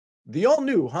The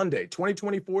all-new Hyundai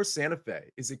 2024 Santa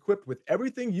Fe is equipped with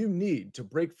everything you need to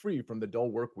break free from the dull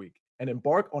work week and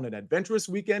embark on an adventurous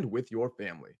weekend with your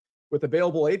family. With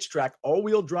available H-Track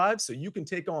all-wheel drive so you can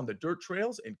take on the dirt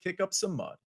trails and kick up some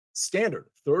mud. Standard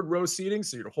third-row seating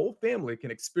so your whole family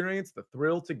can experience the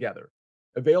thrill together.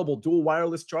 Available dual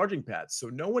wireless charging pads so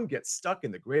no one gets stuck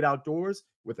in the great outdoors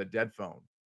with a dead phone.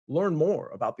 Learn more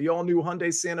about the all-new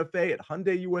Hyundai Santa Fe at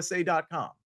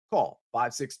HyundaiUSA.com. Call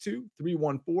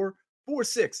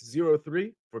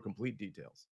 562-314-4603 for complete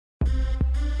details.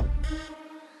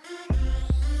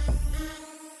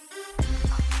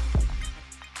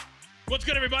 What's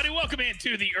good, everybody? Welcome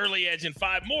into the Early Edge in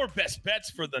 5. More best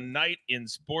bets for the night in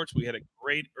sports. We had a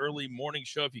great early morning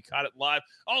show if you caught it live.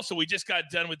 Also, we just got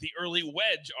done with the Early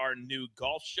Wedge, our new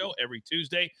golf show every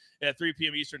Tuesday at 3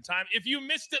 p.m. Eastern Time. If you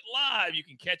missed it live, you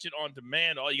can catch it on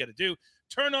demand. All you got to do,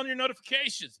 turn on your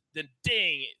notifications, then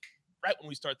ding, right when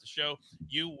we start the show,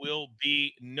 you will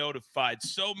be notified.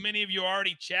 So many of you are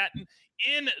already chatting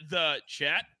in the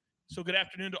chat. So good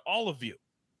afternoon to all of you.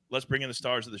 Let's bring in the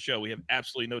stars of the show. We have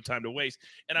absolutely no time to waste.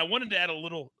 And I wanted to add a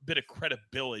little bit of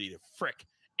credibility to Frick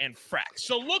and Frack.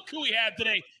 So look who we have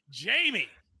today. Jamie,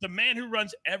 the man who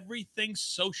runs everything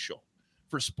social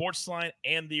for Sportsline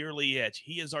and the Early Edge.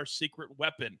 He is our secret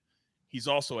weapon. He's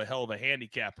also a hell of a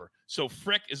handicapper. So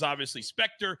Frick is obviously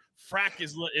Spectre. Frack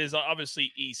is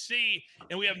obviously EC.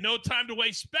 And we have no time to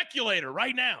waste. Speculator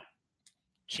right now.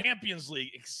 Champions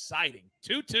League, exciting.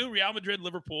 2-2 Real Madrid,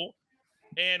 Liverpool.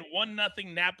 And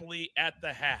 1-0 Napoli at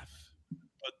the half.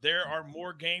 But there are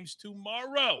more games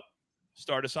tomorrow.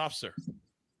 Start us off, sir.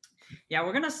 Yeah,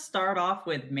 we're going to start off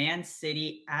with Man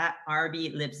City at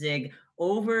RB Leipzig,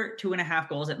 over 2.5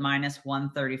 goals at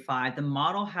 -135. The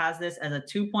model has this as a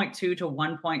 2.2 to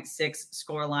 1.6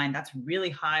 score line. That's really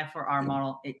high for our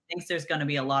model. It thinks there's going to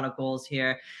be a lot of goals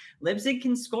here. Leipzig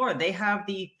can score. They have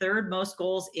the third most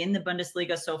goals in the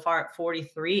Bundesliga so far at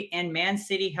 43, and Man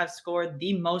City have scored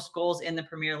the most goals in the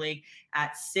Premier League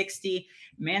at 60.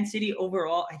 Man City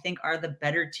overall, I think, are the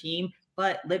better team,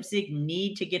 but Leipzig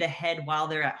need to get ahead while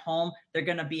they're at home. They're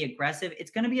going to be aggressive. It's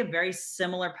going to be a very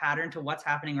similar pattern to what's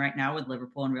happening right now with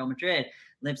Liverpool and Real Madrid.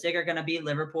 Leipzig are going to be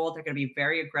Liverpool. They're going to be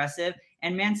very aggressive,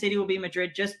 and Man City will be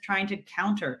Madrid, just trying to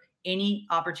counter any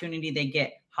opportunity they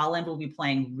get. Haaland will be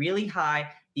playing really high.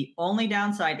 The only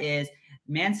downside is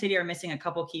Man City are missing a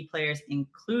couple key players,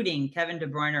 including Kevin De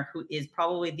Bruyne, who is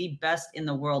probably the best in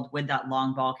the world with that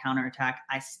long ball counterattack.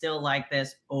 I still like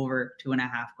this over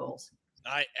 2.5 goals.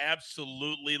 I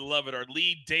absolutely love it. Our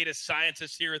lead data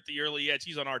scientist here at the Early Edge,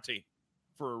 he's on our team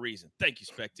for a reason. Thank you,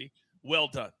 Specty. Well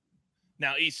done.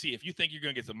 Now, EC, if you think you're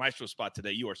going to get the Maestro spot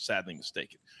today, you are sadly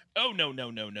mistaken. Oh, no.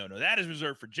 That is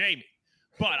reserved for Jamie.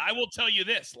 But I will tell you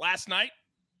this. Last night,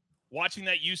 watching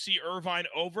that UC Irvine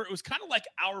over, it was kind of like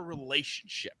our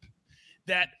relationship.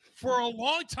 That for a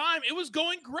long time, it was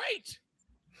going great.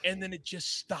 And then it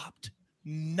just stopped.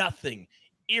 Nothing.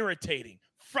 Irritating.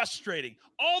 Frustrating.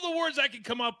 All the words I could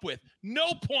come up with.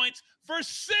 No points for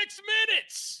 6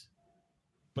 minutes.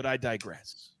 But I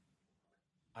digress.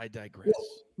 Well,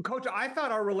 Coach, I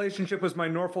thought our relationship was my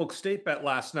Norfolk State bet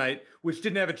last night, which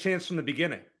didn't have a chance from the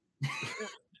beginning.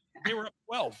 They were up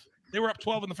 12. They were up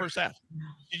 12 in the first half.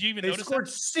 Did you even notice that? They scored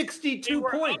 62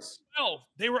 points.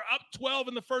 They were up 12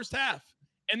 in the first half.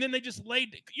 And then they just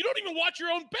laid. You don't even watch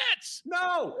your own bets.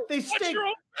 No, they watch your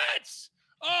own bets.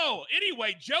 Oh,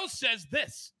 anyway, Joe says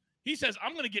this. He says,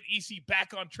 I'm going to get EC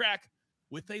back on track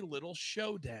with a little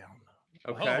showdown.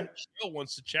 Okay. Joe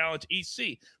wants to challenge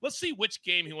EC. Let's see which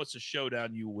game he wants to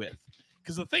showdown you with.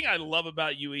 Because the thing I love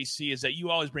about you, EC, is that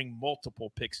you always bring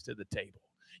multiple picks to the table.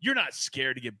 You're not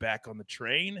scared to get back on the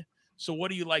train. So what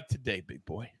do you like today, big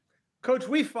boy? Coach,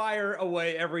 we fire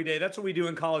away every day. That's what we do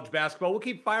in college basketball. We'll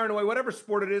keep firing away, whatever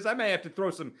sport it is. I may have to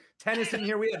throw some tennis in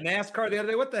here. We had NASCAR the other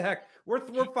day. What the heck? We're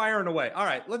firing away. All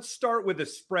right, let's start with the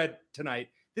spread tonight.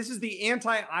 This is the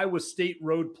anti-Iowa State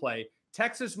road play.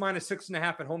 Texas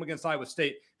 -6.5 at home against Iowa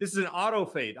State. This is an auto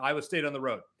fade, Iowa State on the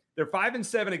road. They're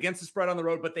 5-7 against the spread on the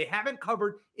road, but they haven't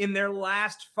covered in their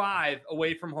last 5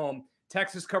 away from home.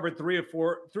 Texas covered 3 of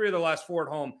the last 4 at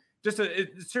home.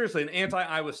 Seriously, an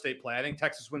anti-Iowa State play. I think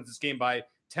Texas wins this game by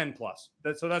 10+.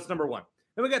 So that's number one.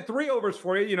 Then we got 3 overs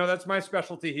for you. You know, that's my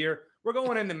specialty here. We're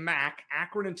going into MAC,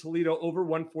 Akron and Toledo over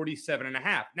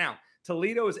 147.5. Now,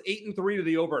 Toledo is 8-3 to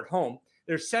the over at home.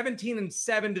 They're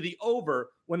 17-7 to the over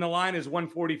when the line is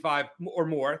 145 or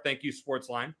more. Thank you,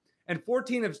 Sportsline. And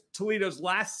 14 of Toledo's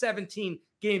last 17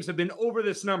 games have been over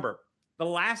this number. The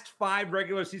last 5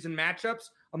 regular season matchups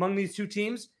among these two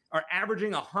teams are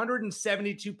averaging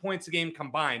 172 points a game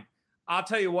combined. I'll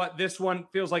tell you what, this one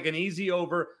feels like an easy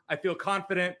over. I feel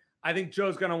confident. I think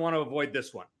Joe's going to want to avoid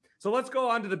this one. So let's go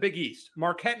on to the Big East.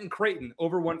 Marquette and Creighton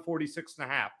over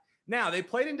 146.5. Now, they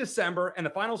played in December, and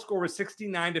the final score was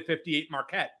 69-58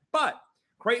 Marquette. But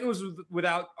Creighton was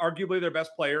without arguably their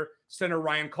best player, center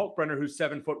Ryan Kalkbrenner, who's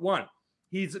 7'1".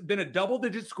 He's been a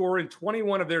double-digit scorer in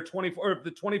 21 of their 24 of the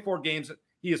 24 games that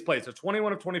he has played. So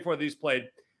 21 of 24 that he's played.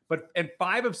 And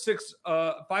 5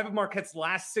 of Marquette's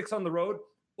last 6 on the road,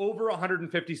 over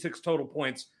 156 total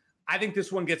points. I think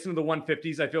this one gets into the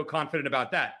 150s. I feel confident about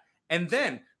that. And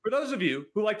then, for those of you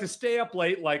who like to stay up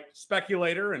late, like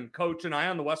Speculator and Coach and I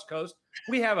on the West Coast,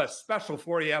 we have a special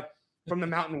for you from the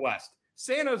Mountain West.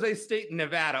 San Jose State and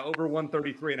Nevada over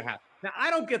 133.5. Now, I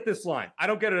don't get this line. I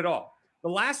don't get it at all. The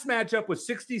last matchup was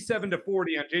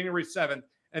 67-40 on January 7th,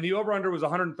 and the over-under was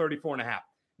 134.5.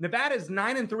 Nevada is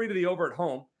 9-3 to the over at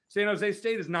home. San Jose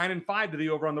State is 9-5 to the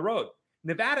over on the road.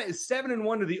 Nevada is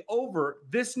 7-1 to the over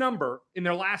this number in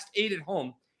their last 8 at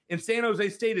home. And San Jose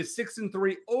State is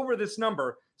 6-3 over this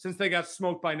number since they got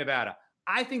smoked by Nevada.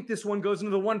 I think this one goes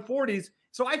into the 140s.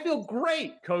 So I feel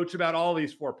great, Coach, about all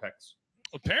these 4 picks.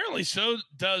 Apparently so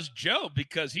does Joe,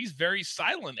 because he's very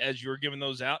silent as you were giving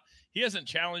those out. He hasn't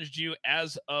challenged you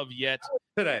as of yet.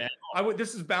 Today.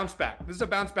 This is bounce back. This is a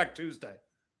bounce back Tuesday.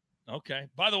 Okay.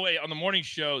 By the way, on the morning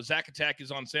show, Zach Attack is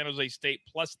on San Jose State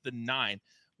plus the 9.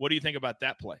 What do you think about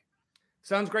that play?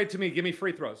 Sounds great to me. Give me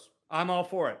free throws. I'm all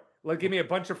for it. Give me a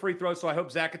bunch of free throws, so I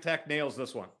hope Zach Attack nails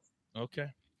this one. Okay.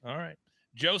 All right.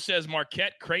 Joe says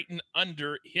Marquette, Creighton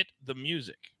under, hit the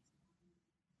music.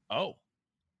 Oh.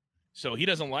 So he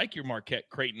doesn't like your Marquette,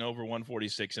 Creighton over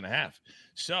 146.5.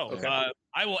 So okay.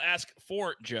 I will ask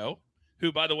for Joe,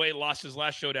 who, by the way, lost his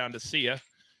last showdown to Sia.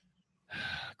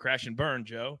 Crash and burn,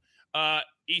 Joe.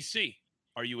 EC,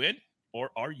 are you in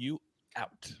or are you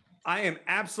out? I am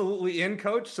absolutely in,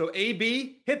 Coach. So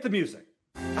AB, hit the music.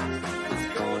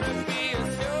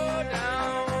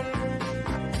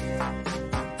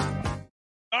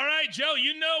 All right, Joe,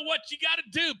 you know what you got to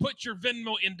do. Put your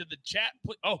Venmo into the chat.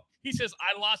 He says,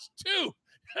 I lost 2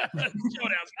 showdowns.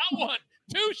 Not 1,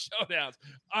 2 showdowns.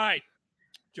 All right,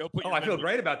 Joe, put your I feel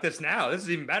great about this now. This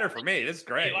is even better for me. This is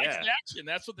great. He likes the action.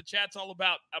 That's what the chat's all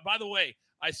about. By the way,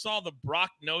 I saw the Brock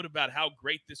note about how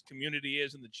great this community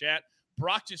is in the chat.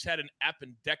 Brock just had an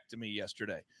appendectomy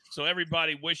yesterday. So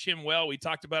everybody wish him well. We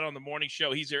talked about it on the morning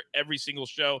show. He's here every single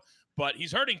show, but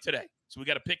he's hurting today. So we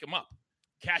got to pick him up.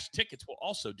 Cash tickets will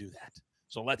also do that.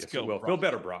 So let's go. Brock. Feel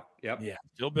better, Brock. Yep. Yeah,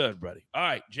 feel better, buddy. All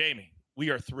right, Jamie, we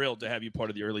are thrilled to have you part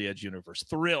of the Early Edge universe.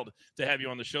 Thrilled to have you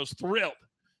on the show. Thrilled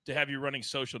to have you running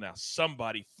social now.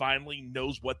 Somebody finally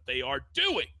knows what they are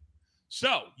doing.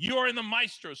 So you are in the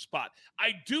maestro spot.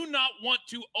 I do not want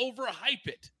to overhype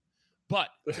it, but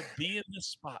to be in this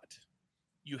spot,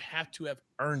 you have to have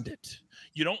earned it.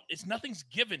 Nothing's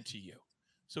given to you.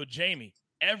 So Jamie,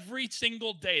 every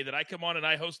single day that I come on and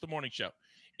I host the morning show,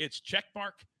 it's check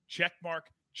mark, check mark,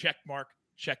 check mark,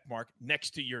 check mark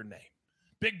next to your name.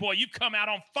 Big boy, you come out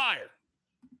on fire,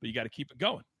 but you got to keep it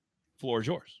going. Floor is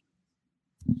yours.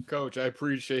 Coach, I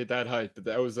appreciate that hype.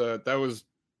 That was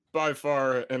by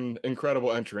far an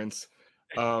incredible entrance.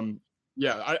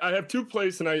 Yeah, I have 2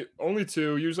 plays tonight, only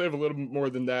 2. Usually I have a little bit more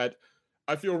than that.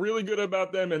 I feel really good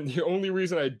about them, and the only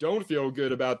reason I don't feel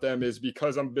good about them is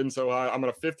because I've been so high. I'm on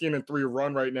a 15-3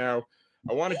 run right now.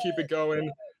 I want to keep it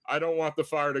going. I don't want the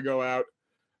fire to go out.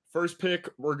 First pick,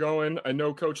 we're going. I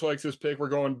know Coach likes this pick. We're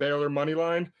going Baylor money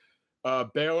line.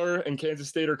 Baylor and Kansas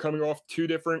State are coming off two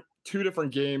different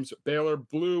games. Baylor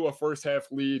blew a first half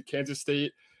lead. Kansas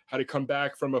State had to come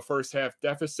back from a first half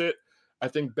deficit. I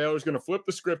think Baylor's going to flip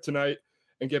the script tonight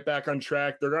and get back on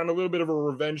track. They're on a little bit of a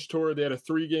revenge tour. They had a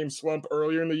 3-game slump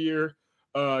earlier in the year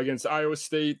against Iowa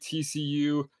State,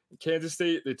 TCU, Kansas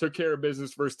State. They took care of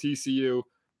business versus TCU.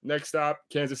 Next stop,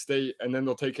 Kansas State, and then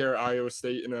they'll take care of Iowa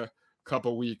State in a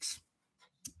couple weeks.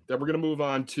 Then we're going to move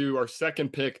on to our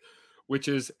second pick, which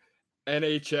is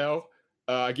NHL.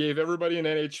 I gave everybody an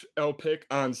NHL pick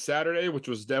on Saturday, which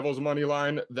was Devils money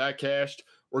line. That cashed.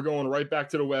 We're going right back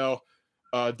to the well.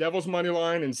 Devils money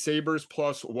line and Sabres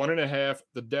plus 1.5.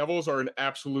 The Devils are an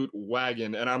absolute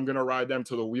wagon, and I'm going to ride them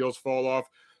till the wheels fall off.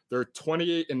 They're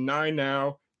 28-9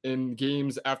 now in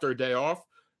games after a day off.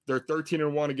 They're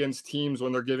 13-1 against teams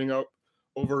when they're giving up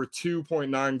over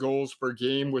 2.9 goals per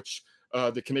game, which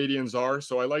the Canadians are.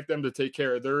 So I like them to take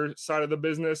care of their side of the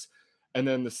business. And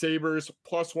then the Sabres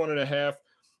plus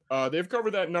 1.5. They've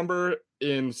covered that number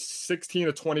in 16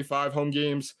 of 25 home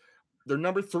games. They're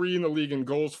number 3 in the league in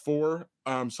goals for.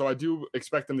 So I do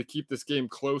expect them to keep this game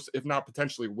close, if not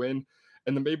potentially win.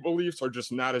 And the Maple Leafs are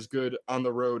just not as good on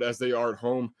the road as they are at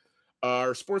home.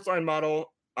 Our Sportsline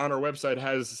model on our website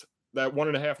has that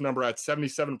 1.5 number at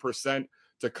 77%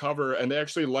 to cover. And they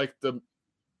actually like the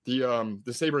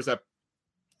The Sabres at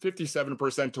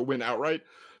 57% to win outright.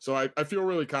 So I feel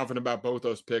really confident about both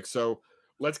those picks. So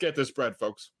let's get this spread,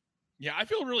 folks. Yeah, I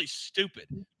feel really stupid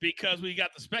because we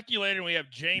got the speculator and we have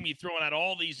Jamie throwing out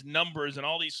all these numbers and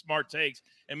all these smart takes,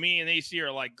 and me and AC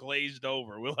are like glazed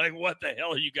over. We're like, what the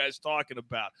hell are you guys talking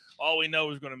about? All we know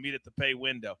is going to meet at the pay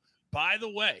window. By the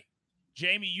way,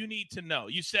 Jamie, you need to know.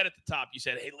 You said at the top, you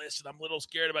said, hey, listen, I'm a little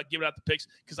scared about giving out the picks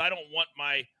because I don't want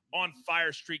my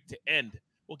on-fire streak to end.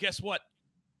 Well, guess what?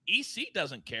 EC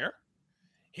doesn't care.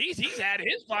 He's had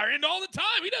his fire end all the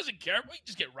time. He doesn't care. We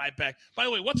just get right back. By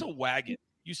the way, what's a wagon?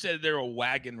 You said they're a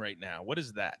wagon right now. What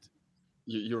is that?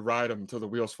 You ride them until the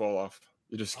wheels fall off.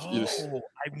 You just.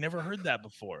 I've never heard that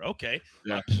before. Okay.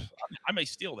 Yeah. I may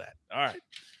steal that. All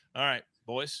right,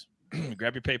 boys.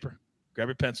 Grab your paper. Grab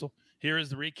your pencil. Here is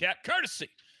the recap, courtesy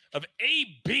of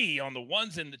AB on the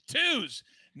ones and the twos.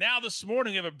 Now this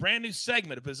morning, we have a brand new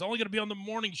segment, but it's only going to be on the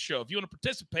morning show. If you want to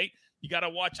participate, you got to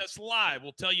watch us live.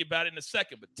 We'll tell you about it in a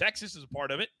second, but Texas is a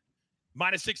part of it.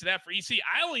 -6.5 for EC.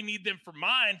 I only need them for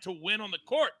mine to win on the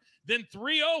court. Then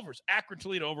 3 overs. Akron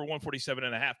Toledo over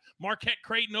 147.5. Marquette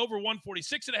Creighton over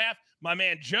 146.5. My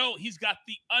man Joe, he's got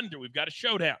the under. We've got a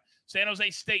showdown. San Jose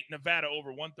State, Nevada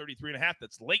over 133.5.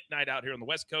 That's late night out here on the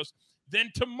West Coast. Then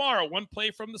tomorrow, one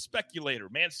play from the speculator.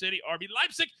 Man City, RB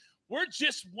Leipzig. We're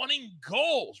just wanting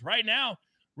goals. Right now,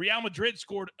 Real Madrid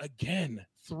scored again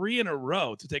 3 in a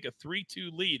row to take a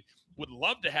 3-2 lead. Would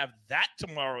love to have that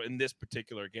tomorrow in this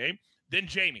particular game. Then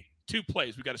Jamie, 2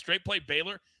 plays. We got a straight play,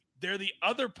 Baylor. They're the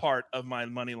other part of my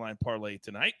money line parlay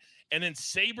tonight. And then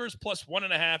Sabres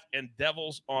 +1.5 and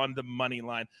Devils on the money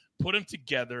line. Put them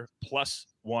together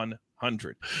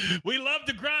 +100. We love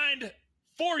to grind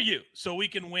for you so we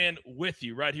can win with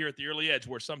you right here at the Early Edge,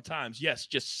 where sometimes, yes,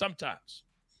 just sometimes,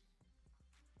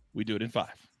 we do it in 5.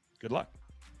 Good luck.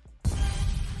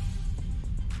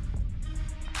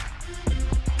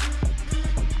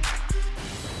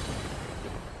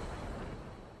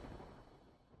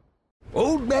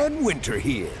 Old Man Winter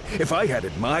here. If I had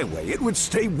it my way, it would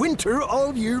stay winter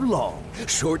all year long.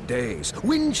 Short days,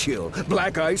 wind chill,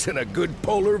 black ice, and a good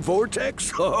polar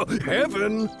vortex. Oh,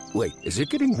 heaven! Wait, is it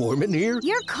getting warm in here?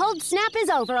 Your cold snap is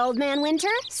over, Old Man Winter.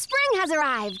 Spring has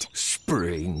arrived.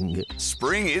 Spring.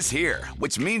 Spring is here,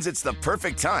 which means it's the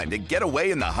perfect time to get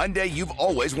away in the Hyundai you've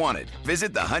always wanted.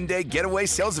 Visit the Hyundai Getaway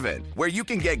Sales Event, where you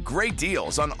can get great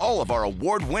deals on all of our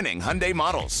award-winning Hyundai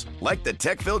models, like the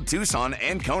tech-filled Tucson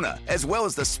and Kona, as well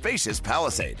as the spacious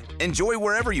Palisade. Enjoy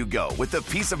wherever you go with the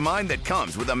peace of mind that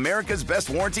comes with America's best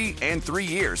warranty and 3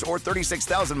 years or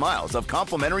 36,000 miles of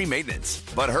complimentary maintenance.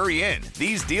 But hurry in,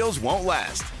 these deals won't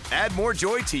last. Add more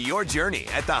joy to your journey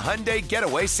at the Hyundai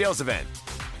Getaway Sales Event.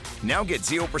 Now get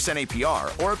 0%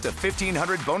 APR or up to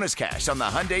 $1,500 bonus cash on the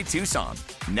Hyundai Tucson.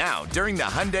 Now, during the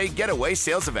Hyundai Getaway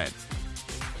Sales Event.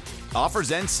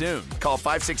 Offers end soon. Call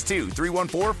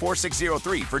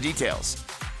 562-314-4603 for details.